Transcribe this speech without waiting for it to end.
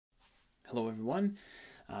Hello everyone,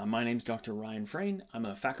 my name is Dr. Ryan Frayne. I'm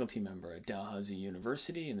a faculty member at Dalhousie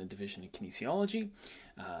University in the Division of Kinesiology.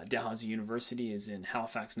 Dalhousie University is in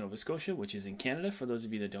Halifax, Nova Scotia, which is in Canada, for those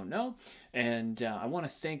of you that don't know. And I want to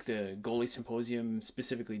thank the Goalie Symposium,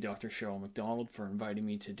 specifically Dr. Cheryl McDonald, for inviting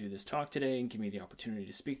me to do this talk today and give me the opportunity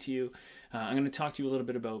to speak to you. I'm going to talk to you a little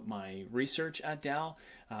bit about my research at Dal,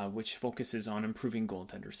 which focuses on improving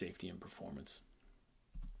goaltender safety and performance.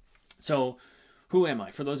 So, who am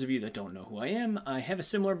I? For those of you that don't know who I am, I have a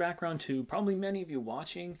similar background to probably many of you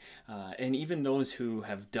watching, and even those who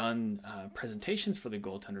have done presentations for the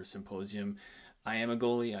Goaltender Symposium. I am a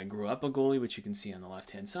goalie. I grew up a goalie, which you can see on the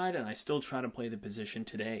left-hand side, and I still try to play the position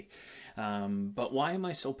today. But why am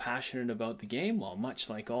I so passionate about the game? Well, much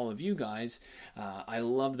like all of you guys, I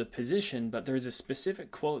love the position, but there's a specific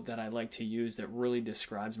quote that I like to use that really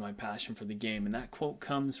describes my passion for the game, and that quote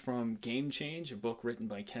comes from Game Change, a book written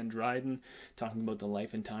by Ken Dryden, talking about the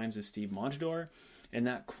life and times of Steve Montador. And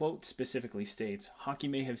that quote specifically states, "Hockey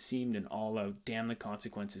may have seemed an all-out, damn the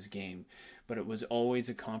consequences game, but it was always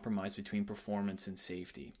a compromise between performance and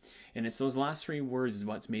safety." And it's those last three words is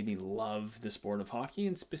what's made me love the sport of hockey,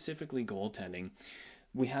 and specifically goaltending.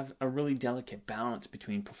 We have a really delicate balance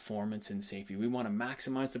between performance and safety. We want to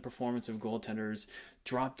maximize the performance of goaltenders,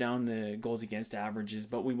 drop down the goals against averages,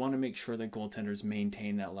 but we want to make sure that goaltenders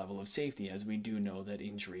maintain that level of safety, as we do know that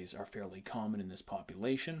injuries are fairly common in this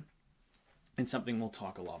population, and something we'll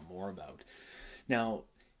talk a lot more about. Now,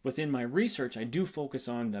 within my research, I do focus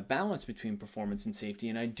on the balance between performance and safety,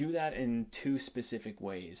 and I do that in two specific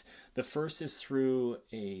ways. The first is through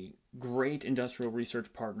a great industrial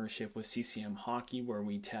research partnership with CCM Hockey, where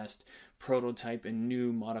we test prototype and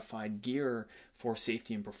new modified gear for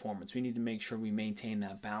safety and performance. We need to make sure we maintain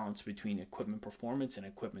that balance between equipment performance and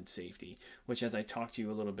equipment safety, which, as I talk to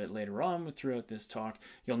you a little bit later on throughout this talk,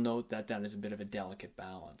 you'll note that that is a bit of a delicate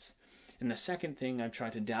balance. And the second thing I've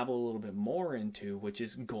tried to dabble a little bit more into, which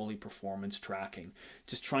is goalie performance tracking.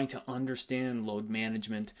 Just trying to understand load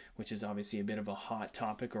management, which is obviously a bit of a hot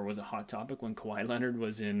topic, or was a hot topic when Kawhi Leonard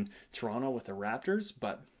was in Toronto with the Raptors.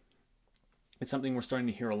 But it's something we're starting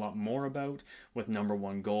to hear a lot more about with number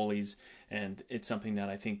one goalies. And it's something that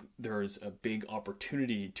I think there's a big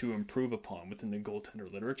opportunity to improve upon within the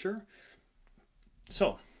goaltender literature.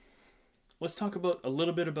 So, let's talk a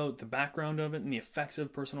little bit about the background of it and the effects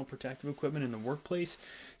of personal protective equipment in the workplace,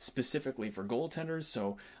 specifically for goaltenders.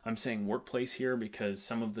 So I'm saying workplace here because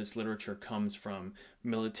some of this literature comes from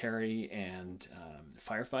military and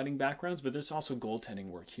firefighting backgrounds, but there's also goaltending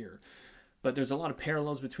work here. But there's a lot of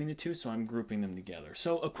parallels between the two, so I'm grouping them together.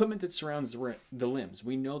 So equipment that surrounds the limbs.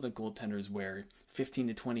 We know that goaltenders wear 15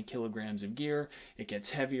 to 20 kilograms of gear. It gets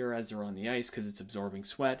heavier as they're on the ice because it's absorbing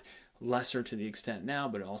sweat. Lesser to the extent now,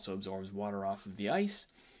 but it also absorbs water off of the ice.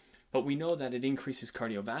 But we know that it increases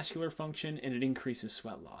cardiovascular function and it increases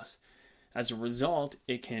sweat loss. As a result,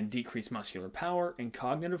 it can decrease muscular power and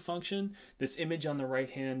cognitive function. This image on the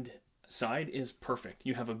right-hand side is perfect.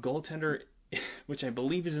 You have a goaltender, which I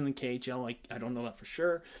believe is in the KHL. I don't know that for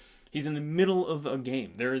sure. He's in the middle of a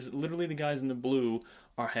game. There is literally the guys in the blue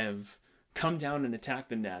have come down and attacked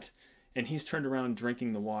the net, and he's turned around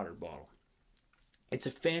drinking the water bottle. It's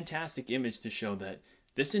a fantastic image to show that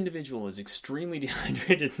this individual is extremely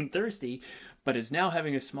dehydrated and thirsty, but is now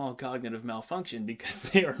having a small cognitive malfunction because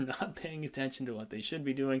they are not paying attention to what they should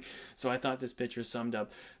be doing. So I thought this picture summed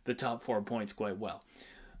up the top 4 points quite well.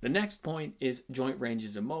 The next point is joint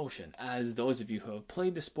ranges of motion. As those of you who have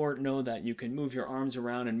played the sport know that you can move your arms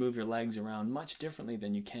around and move your legs around much differently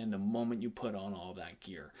than you can the moment you put on all that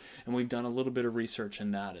gear. And we've done a little bit of research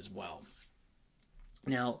in that as well.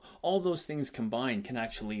 Now, all those things combined can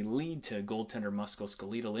actually lead to goaltender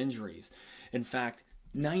musculoskeletal injuries. In fact,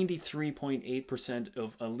 93.8%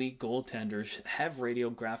 of elite goaltenders have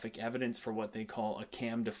radiographic evidence for what they call a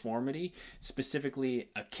cam deformity. Specifically,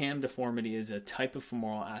 a cam deformity is a type of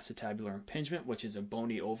femoral acetabular impingement, which is a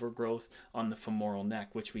bony overgrowth on the femoral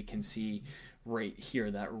neck, which we can see right here,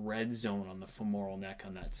 that red zone on the femoral neck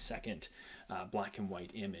on that second black and white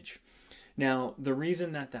image. Now, the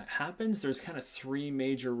reason that happens, there's kind of three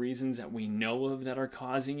major reasons that we know of that are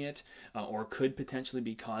causing it, or could potentially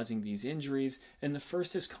be causing these injuries. And the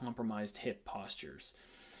first is compromised hip postures.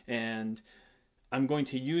 And I'm going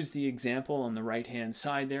to use the example on the right-hand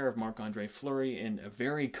side there of Marc-Andre Fleury in a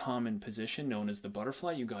very common position known as the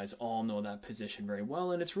butterfly. You guys all know that position very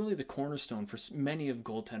well, and it's really the cornerstone for many of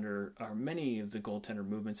the goaltender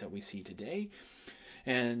movements that we see today.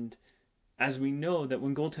 And As we know that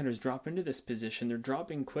when goaltenders drop into this position, they're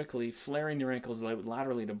dropping quickly, flaring their ankles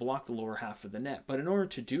laterally to block the lower half of the net. But in order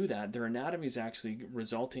to do that, their anatomy is actually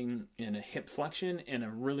resulting in a hip flexion and a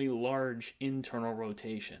really large internal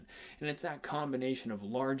rotation. And it's that combination of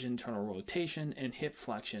large internal rotation and hip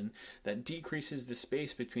flexion that decreases the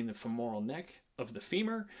space between the femoral neck of the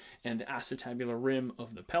femur and the acetabular rim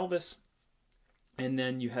of the pelvis. And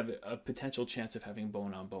then you have a potential chance of having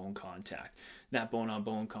bone-on-bone contact. That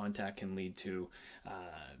bone-on-bone contact can lead to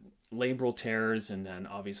labral tears, and then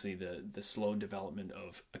obviously the slow development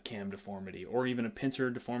of a cam deformity or even a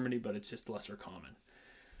pincer deformity, but it's just lesser common.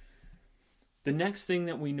 The next thing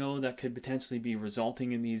that we know that could potentially be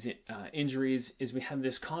resulting in these injuries is we have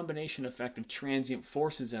this combination effect of transient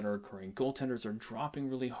forces that are occurring. Goaltenders are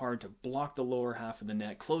dropping really hard to block the lower half of the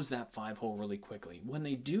net, close that 5-hole really quickly. When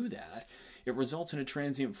they do that, it results in a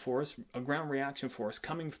transient force, a ground reaction force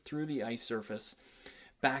coming through the ice surface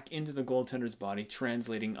back into the goaltender's body,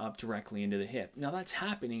 translating up directly into the hip. Now that's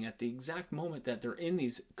happening at the exact moment that they're in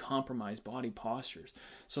these compromised body postures.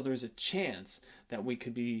 So there's a chance that we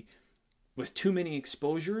could be, with too many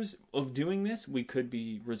exposures of doing this, we could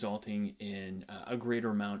be resulting in a greater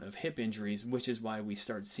amount of hip injuries, which is why we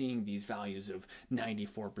start seeing these values of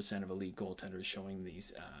 94% of elite goaltenders showing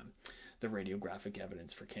these the radiographic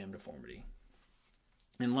evidence for cam deformity.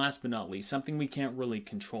 And last but not least, something we can't really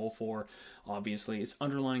control for, obviously, is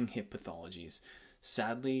underlying hip pathologies.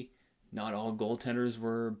 Sadly, not all goaltenders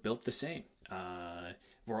were built the same.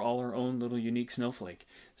 We're all our own little unique snowflake.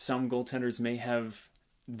 Some goaltenders may have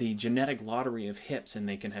the genetic lottery of hips, and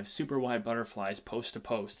they can have super wide butterflies post to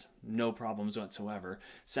post, no problems whatsoever.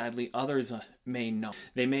 Sadly, others may not.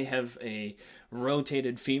 They may have a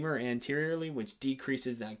rotated femur anteriorly, which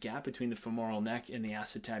decreases that gap between the femoral neck and the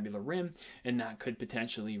acetabular rim, and that could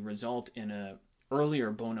potentially result in a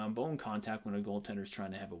earlier bone-on-bone contact when a goaltender is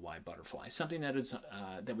trying to have a wide butterfly. Something that is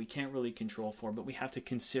that we can't really control for, but we have to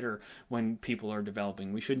consider when people are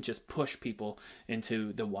developing. We shouldn't just push people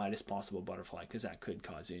into the widest possible butterfly, because that could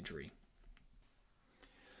cause injury.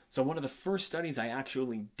 So one of the first studies I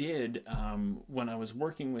actually did when I was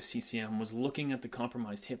working with CCM was looking at the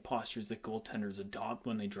compromised hip postures that goaltenders adopt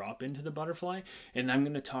when they drop into the butterfly. And I'm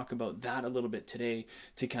going to talk about that a little bit today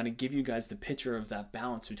to kind of give you guys the picture of that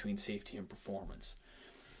balance between safety and performance.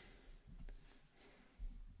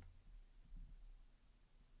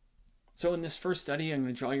 So in this first study, I'm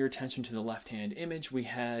going to draw your attention to the left-hand image. We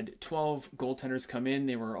had 12 goaltenders come in.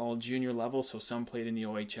 They were all junior level, so some played in the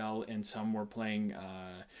OHL and some were playing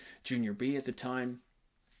Junior B at the time.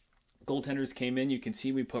 Goaltenders came in. You can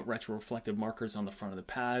see we put retroreflective markers on the front of the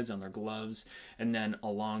pads, on their gloves, and then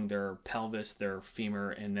along their pelvis, their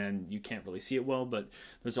femur, and then you can't really see it well, but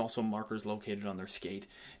there's also markers located on their skate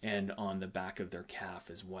and on the back of their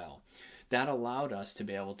calf as well. That allowed us to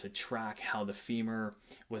be able to track how the femur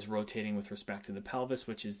was rotating with respect to the pelvis,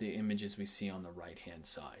 which is the images we see on the right-hand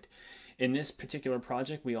side. In this particular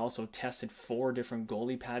project, we also tested 4 different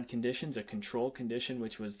goalie pad conditions, a control condition,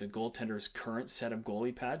 which was the goaltender's current set of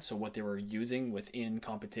goalie pads, so what they were using within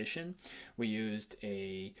competition. We used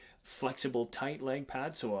a flexible tight leg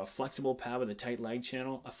pad, so a flexible pad with a tight leg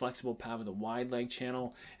channel, a flexible pad with a wide leg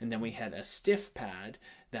channel, and then we had a stiff pad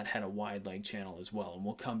that had a wide leg channel as well. And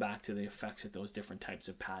we'll come back to the effects that those different types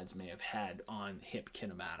of pads may have had on hip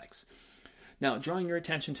kinematics. Now, drawing your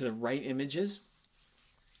attention to the right images,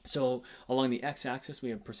 so along the x-axis, we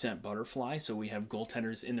have percent butterfly. So we have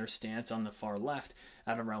goaltenders in their stance on the far left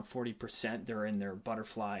at around 40%. They're in their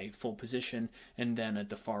butterfly full position. And then at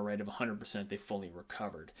the far right of 100%, they fully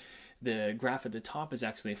recovered. The graph at the top is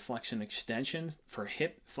actually a flexion extension, for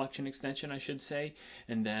hip flexion extension, I should say.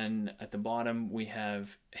 And then at the bottom, we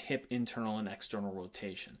have hip internal and external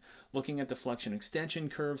rotation. Looking at the flexion extension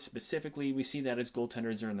curve specifically, we see that as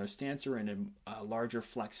goaltenders are in their stance or in a larger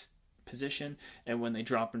flex position, and when they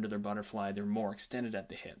drop into their butterfly, they're more extended at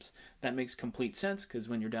the hips. That makes complete sense, because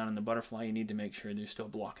when you're down in the butterfly, you need to make sure they're still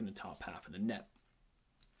blocking the top half of the net.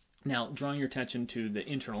 Now, drawing your attention to the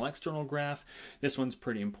internal-external graph, this one's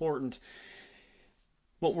pretty important.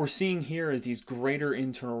 What we're seeing here are these greater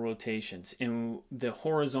internal rotations. In the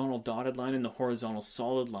horizontal dotted line and the horizontal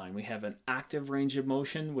solid line, we have an active range of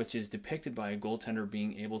motion, which is depicted by a goaltender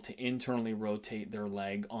being able to internally rotate their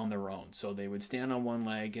leg on their own. So they would stand on one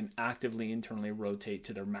leg and actively internally rotate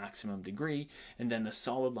to their maximum degree. And then the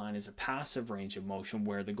solid line is a passive range of motion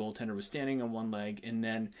where the goaltender was standing on one leg, and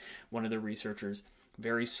then one of the researchers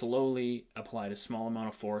very slowly applied a small amount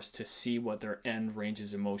of force to see what their end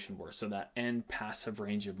ranges of motion were. So that end passive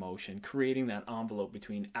range of motion, creating that envelope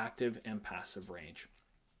between active and passive range.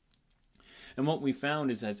 And what we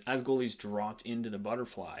found is as goalies dropped into the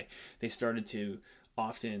butterfly, they started to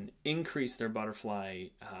often increased their butterfly,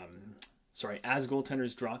 as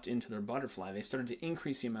goaltenders dropped into their butterfly, they started to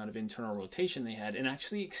increase the amount of internal rotation they had and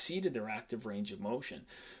actually exceeded their active range of motion.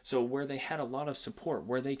 So where they had a lot of support,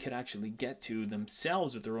 where they could actually get to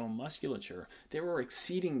themselves with their own musculature, they were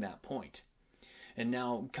exceeding that point. And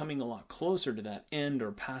now coming a lot closer to that end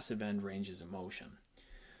or passive end ranges of motion.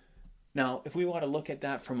 Now, if we want to look at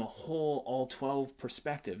that from a whole all 12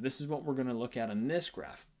 perspective, this is what we're going to look at on this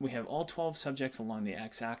graph. We have all 12 subjects along the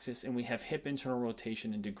x-axis, and we have hip internal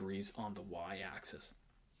rotation in degrees on the y-axis.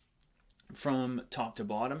 From top to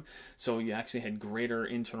bottom, so you actually had greater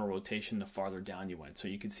internal rotation the farther down you went, so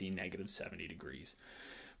you could see negative 70 degrees.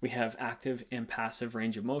 We have active and passive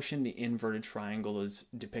range of motion. The inverted triangle is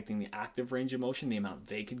depicting the active range of motion, the amount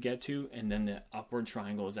they could get to, and then the upward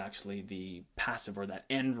triangle is actually the passive, or that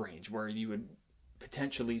end range, where you would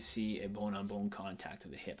potentially see a bone-on-bone contact of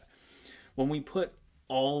the hip. When we put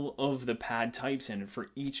all of the pad types in for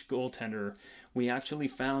each goaltender, we actually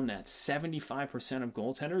found that 75% of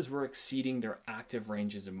goaltenders were exceeding their active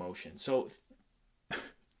ranges of motion. So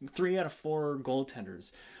 3 out of 4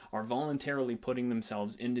 goaltenders are voluntarily putting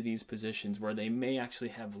themselves into these positions where they may actually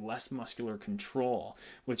have less muscular control,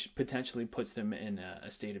 which potentially puts them in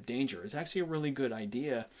a state of danger. It's actually a really good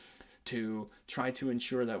idea to try to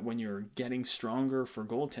ensure that when you're getting stronger for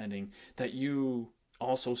goaltending, that you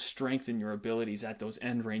also strengthen your abilities at those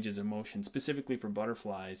end ranges of motion, specifically for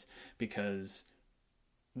butterflies, because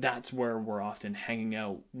that's where we're often hanging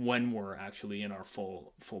out when we're actually in our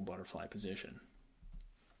full butterfly position.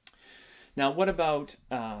 Now, what about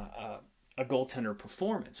a goaltender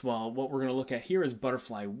performance? Well, what we're going to look at here is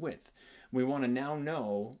butterfly width. We want to now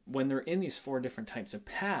know, when they're in these 4 different types of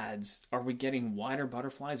pads, are we getting wider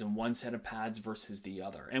butterflies in one set of pads versus the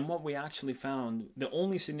other? And what we actually found, the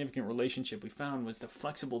only significant relationship we found, was the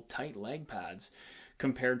flexible tight leg pads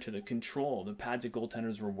compared to the control, the pads that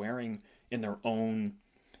goaltenders were wearing in their own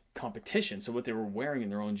competition. So what they were wearing in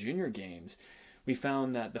their own junior games. We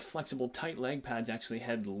found that the flexible tight leg pads actually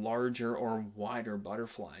had larger or wider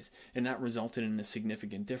butterflies, and that resulted in a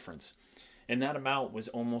significant difference. And that amount was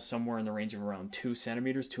almost somewhere in the range of around 2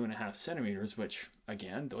 centimeters, 2.5 centimeters, which,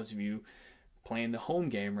 again, those of you playing the home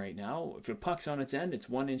game right now, if a puck's on its end, it's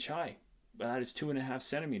 1 inch high. That is 2.5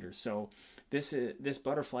 centimeters. So this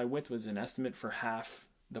butterfly width was an estimate for half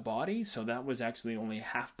the body, so that was actually only a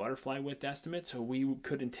half butterfly width estimate. So we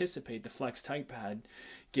could anticipate the flex tight pad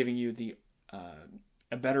giving you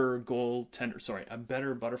a better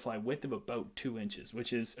butterfly width of about 2 inches,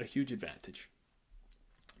 which is a huge advantage.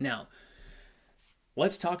 Now,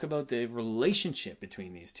 let's talk about the relationship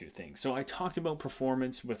between these two things. So I talked about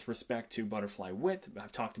performance with respect to butterfly width.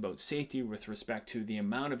 I've talked about safety with respect to the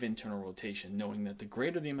amount of internal rotation, knowing that the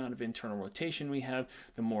greater the amount of internal rotation we have,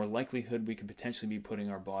 the more likelihood we could potentially be putting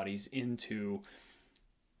our bodies into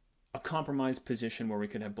a compromised position where we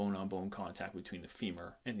could have bone-on-bone contact between the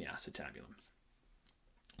femur and the acetabulum.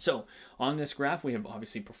 So on this graph, we have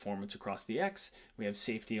obviously performance across the X, we have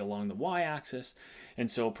safety along the Y-axis, and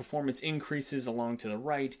so performance increases along to the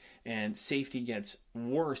right, and safety gets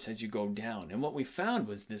worse as you go down. And what we found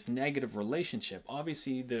was this negative relationship.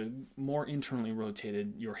 Obviously, the more internally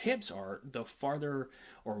rotated your hips are, the farther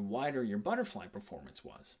or wider your butterfly performance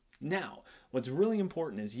was. Now, what's really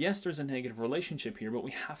important is, yes, there's a negative relationship here, but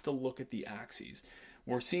we have to look at the axes.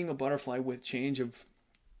 We're seeing a butterfly width change of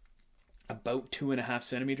about 2.5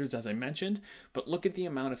 centimeters, as I mentioned, but look at the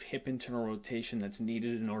amount of hip internal rotation that's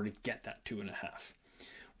needed in order to get that 2.5.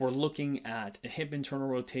 We're looking at a hip internal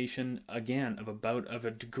rotation, again, of about a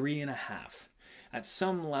 1.5 degrees. At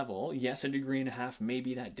some level, yes, 1.5 degrees may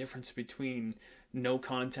be that difference between no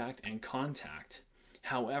contact and contact.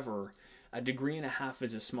 However, 1.5 degrees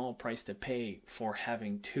is a small price to pay for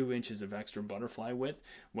having 2 inches of extra butterfly width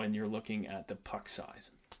when you're looking at the puck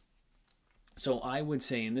size. So I would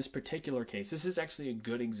say in this particular case, this is actually a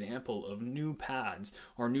good example of new pads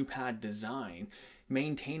or new pad design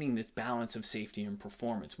maintaining this balance of safety and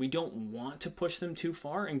performance. We don't want to push them too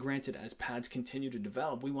far, and granted, as pads continue to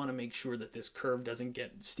develop, we want to make sure that this curve doesn't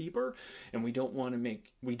get steeper, and we don't want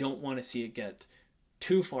to see it get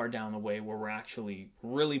too far down the way where we're actually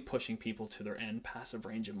really pushing people to their end passive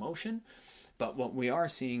range of motion. But what we are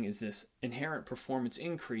seeing is this inherent performance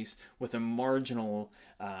increase with a marginal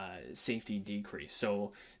safety decrease.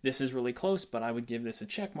 So this is really close, but I would give this a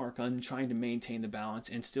check mark on trying to maintain the balance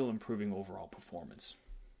and still improving overall performance.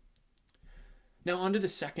 Now on to the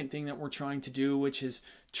second thing that we're trying to do, which is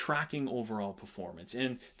tracking overall performance.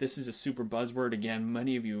 And this is a super buzzword. Again,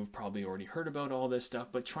 many of you have probably already heard about all this stuff,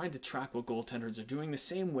 but trying to track what goaltenders are doing the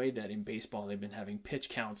same way that in baseball they've been having pitch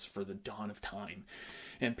counts for the dawn of time.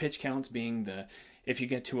 And pitch counts being the If you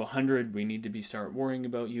get to 100, we need to start worrying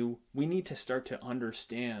about you. We need to start to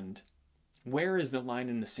understand, where is the line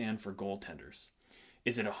in the sand for goaltenders?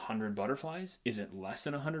 Is it 100 butterflies? Is it less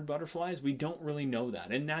than 100 butterflies? We don't really know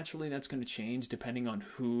that. And naturally, that's going to change depending on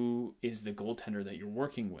who is the goaltender that you're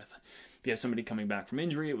working with. If you have somebody coming back from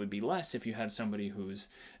injury, it would be less. If you have somebody who's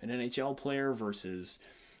an NHL player versus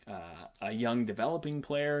a young developing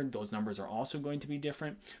player, those numbers are also going to be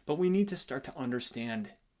different. But we need to start to understand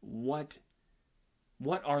what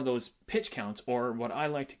are those pitch counts, or what I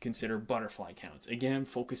like to consider butterfly counts. Again,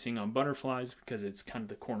 focusing on butterflies because it's kind of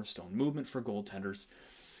the cornerstone movement for goaltenders.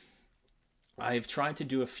 I've tried to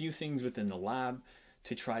do a few things within the lab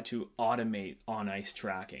to try to automate on-ice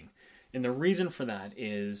tracking. And the reason for that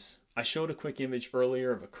is, I showed a quick image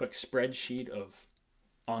earlier of a quick spreadsheet of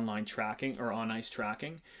online tracking or on-ice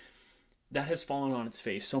tracking. That has fallen on its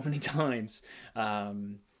face so many times.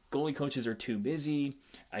 Goalie coaches are too busy.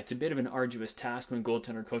 It's a bit of an arduous task when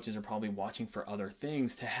goaltender coaches are probably watching for other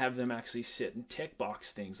things, to have them actually sit and tick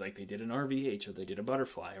box things like they did an RVH, or they did a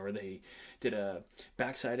butterfly, or they did a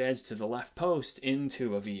backside edge to the left post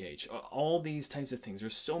into a VH. All these types of things.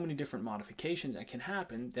 There's so many different modifications that can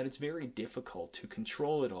happen that it's very difficult to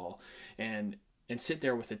control it all and sit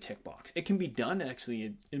there with a tick box. It can be done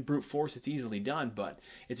actually in brute force. It's easily done, but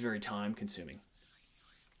it's very time consuming.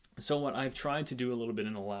 So what I've tried to do a little bit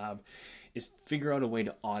in the lab is figure out a way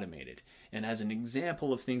to automate it. And as an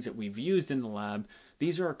example of things that we've used in the lab,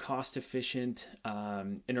 these are a cost-efficient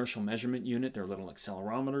inertial measurement unit. They're little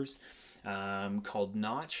accelerometers called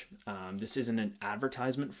Notch. This isn't an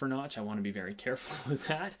advertisement for Notch. I want to be very careful with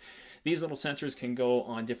that. These little sensors can go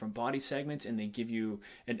on different body segments, and they give you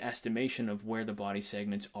an estimation of where the body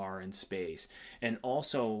segments are in space. And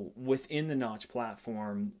also within the Notch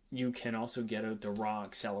platform, you can also get out the raw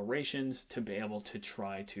accelerations to be able to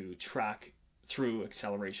try to track through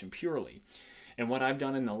acceleration purely. And what I've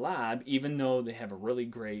done in the lab, even though they have a really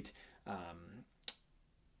great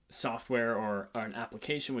software or an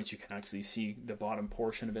application, which you can actually see the bottom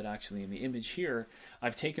portion of it actually in the image here,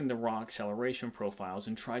 I've taken the raw acceleration profiles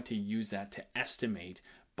and tried to use that to estimate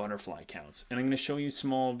butterfly counts. And I'm going to show you a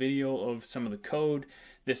small video of some of the code.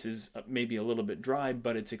 This is maybe a little bit dry,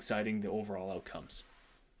 but it's exciting, the overall outcomes.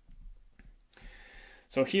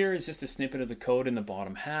 So here is just a snippet of the code in the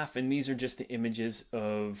bottom half, and these are just the images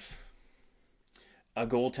of a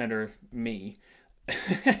goaltender, me,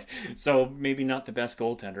 so maybe not the best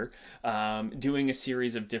goaltender, doing a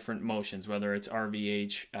series of different motions, whether it's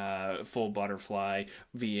RVH, full butterfly,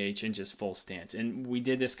 VH, and just full stance. And we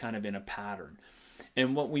did this kind of in a pattern.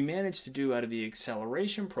 And what we managed to do out of the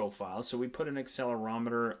acceleration profile, so we put an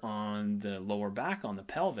accelerometer on the lower back, on the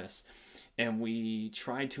pelvis, and we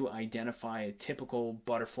tried to identify a typical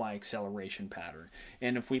butterfly acceleration pattern.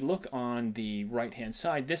 And if we look on the right-hand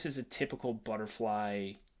side, this is a typical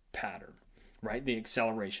butterfly pattern. Right, the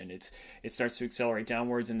acceleration. It starts to accelerate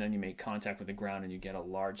downwards, and then you make contact with the ground, and you get a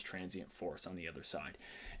large transient force on the other side.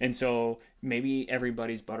 And so maybe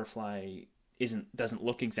everybody's butterfly doesn't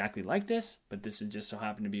look exactly like this, but this is just so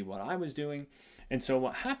happened to be what I was doing. And so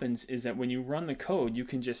what happens is that when you run the code, you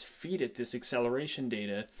can just feed it this acceleration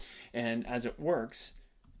data, and as it works,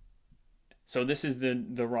 so this is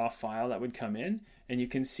the raw file that would come in, and you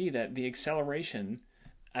can see that the acceleration,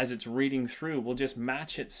 as it's reading through, will just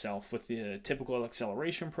match itself with the typical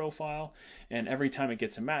acceleration profile. And every time it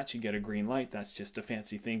gets a match, you get a green light. That's just a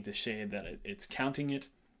fancy thing to say that it's counting it.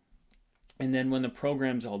 And then when the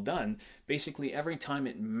program's all done, basically every time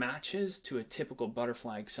it matches to a typical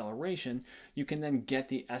butterfly acceleration, you can then get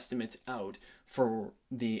the estimates out for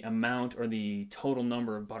the amount or the total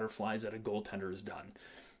number of butterflies that a goaltender has done.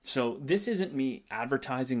 So this isn't me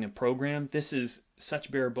advertising a program. This is such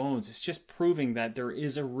bare bones. It's just proving that there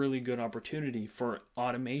is a really good opportunity for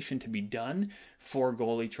automation to be done for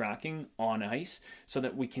goalie tracking on ice, so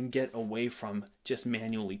that we can get away from just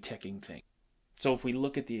manually ticking things. So if we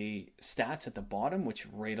look at the stats at the bottom, which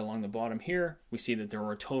right along the bottom here, we see that there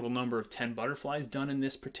were a total number of 10 butterflies done in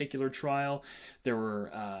this particular trial. There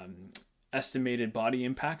were estimated body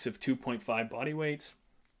impacts of 2.5 body weights,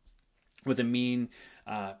 with a mean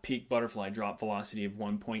peak butterfly drop velocity of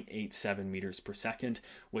 1.87 meters per second,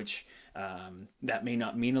 which that may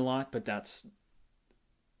not mean a lot, but that's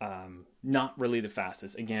not really the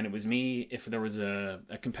fastest. Again, it was me. If there was a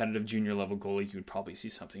competitive junior level goalie, you would probably see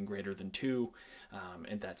something greater than 2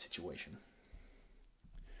 in that situation.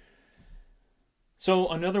 So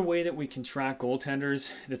another way that we can track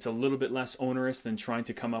goaltenders that's a little bit less onerous than trying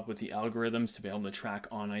to come up with the algorithms to be able to track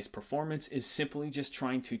on-ice performance is simply just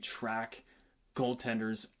trying to track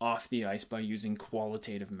goaltenders off the ice by using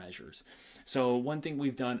qualitative measures. So one thing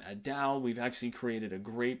we've done at Dal, we've actually created a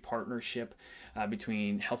great partnership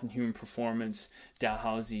between Health and Human Performance,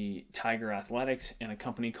 Dalhousie Tiger Athletics, and a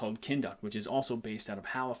company called Kinduct, which is also based out of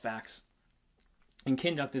Halifax. And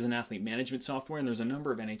Kinduct is an athlete management software, and there's a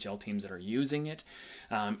number of NHL teams that are using it.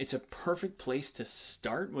 It's a perfect place to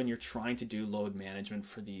start when you're trying to do load management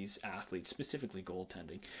for these athletes, specifically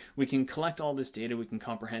goaltending. We can collect all this data, we can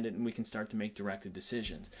comprehend it, and we can start to make directed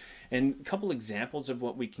decisions. And a couple examples of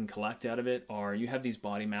what we can collect out of it are, you have these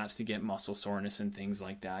body maps to get muscle soreness and things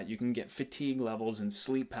like that. You can get fatigue levels and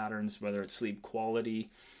sleep patterns, whether it's sleep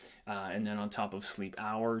quality, and then on top of sleep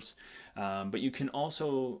hours. But you can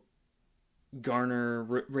also garner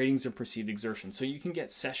ratings of perceived exertion. So you can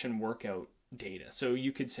get session workout data. So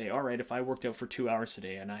you could say, all right, if I worked out for 2 hours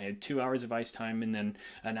today and I had 2 hours of ice time and then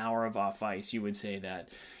an hour of off ice, you would say that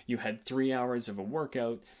you had 3 hours of a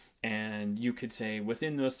workout, and you could say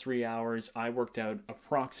within those 3 hours, I worked out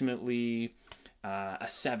approximately a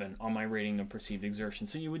 7 on my rating of perceived exertion.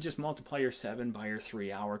 So you would just multiply your 7 by your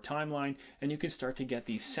 3 hour timeline, and you can start to get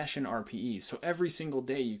these session RPEs. So every single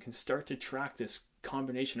day you can start to track this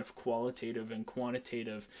combination of qualitative and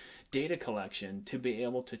quantitative data collection to be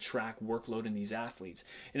able to track workload in these athletes.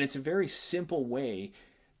 And it's a very simple way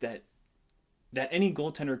that any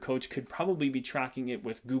goaltender coach could probably be tracking it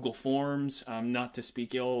with Google Forms, not to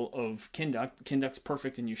speak ill of Kinduct. Kinduct's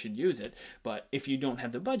perfect and you should use it. But if you don't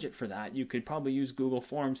have the budget for that, you could probably use Google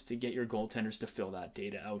Forms to get your goaltenders to fill that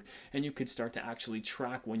data out. And you could start to actually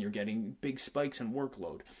track when you're getting big spikes in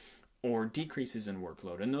workload or decreases in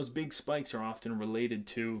workload. And those big spikes are often related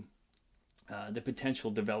to the potential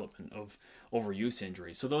development of overuse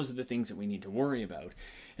injuries. So those are the things that we need to worry about.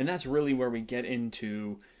 And that's really where we get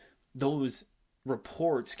into those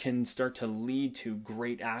reports can start to lead to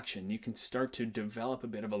great action. You can start to develop a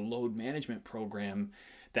bit of a load management program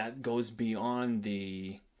that goes beyond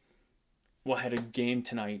the, well, I had a game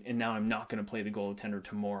tonight and now I'm not going to play the goaltender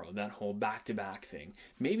tomorrow, that whole back-to-back thing.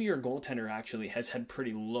 Maybe your goaltender actually has had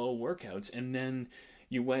pretty low workouts, and then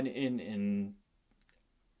you went in and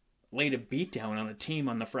laid a beatdown on a team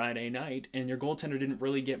on the Friday night, and your goaltender didn't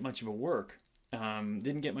really get much of a workout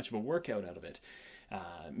out of it.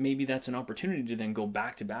 Maybe that's an opportunity to then go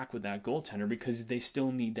back-to-back with that goaltender because they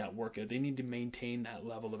still need that workout. They need to maintain that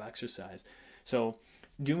level of exercise. So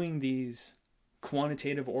doing these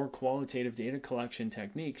quantitative or qualitative data collection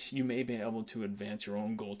techniques, you may be able to advance your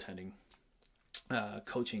own goaltending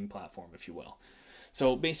coaching platform, if you will.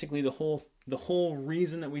 So basically the whole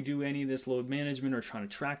reason that we do any of this load management or trying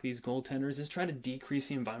to track these goaltenders is try to decrease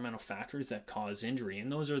the environmental factors that cause injury. And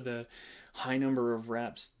those are the high number of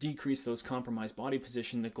reps, decrease those compromised body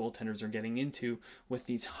position that goaltenders are getting into with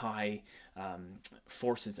these high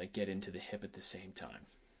forces that get into the hip at the same time.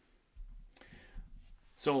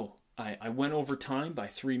 So I went over time by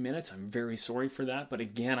 3 minutes. I'm very sorry for that. But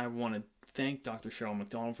again, I want to thank Dr. Cheryl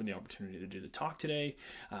McDonald for the opportunity to do the talk today.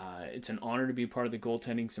 It's an honor to be part of the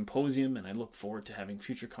Goaltending Symposium, and I look forward to having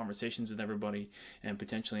future conversations with everybody and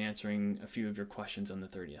potentially answering a few of your questions on the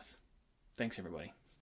 30th. Thanks, everybody.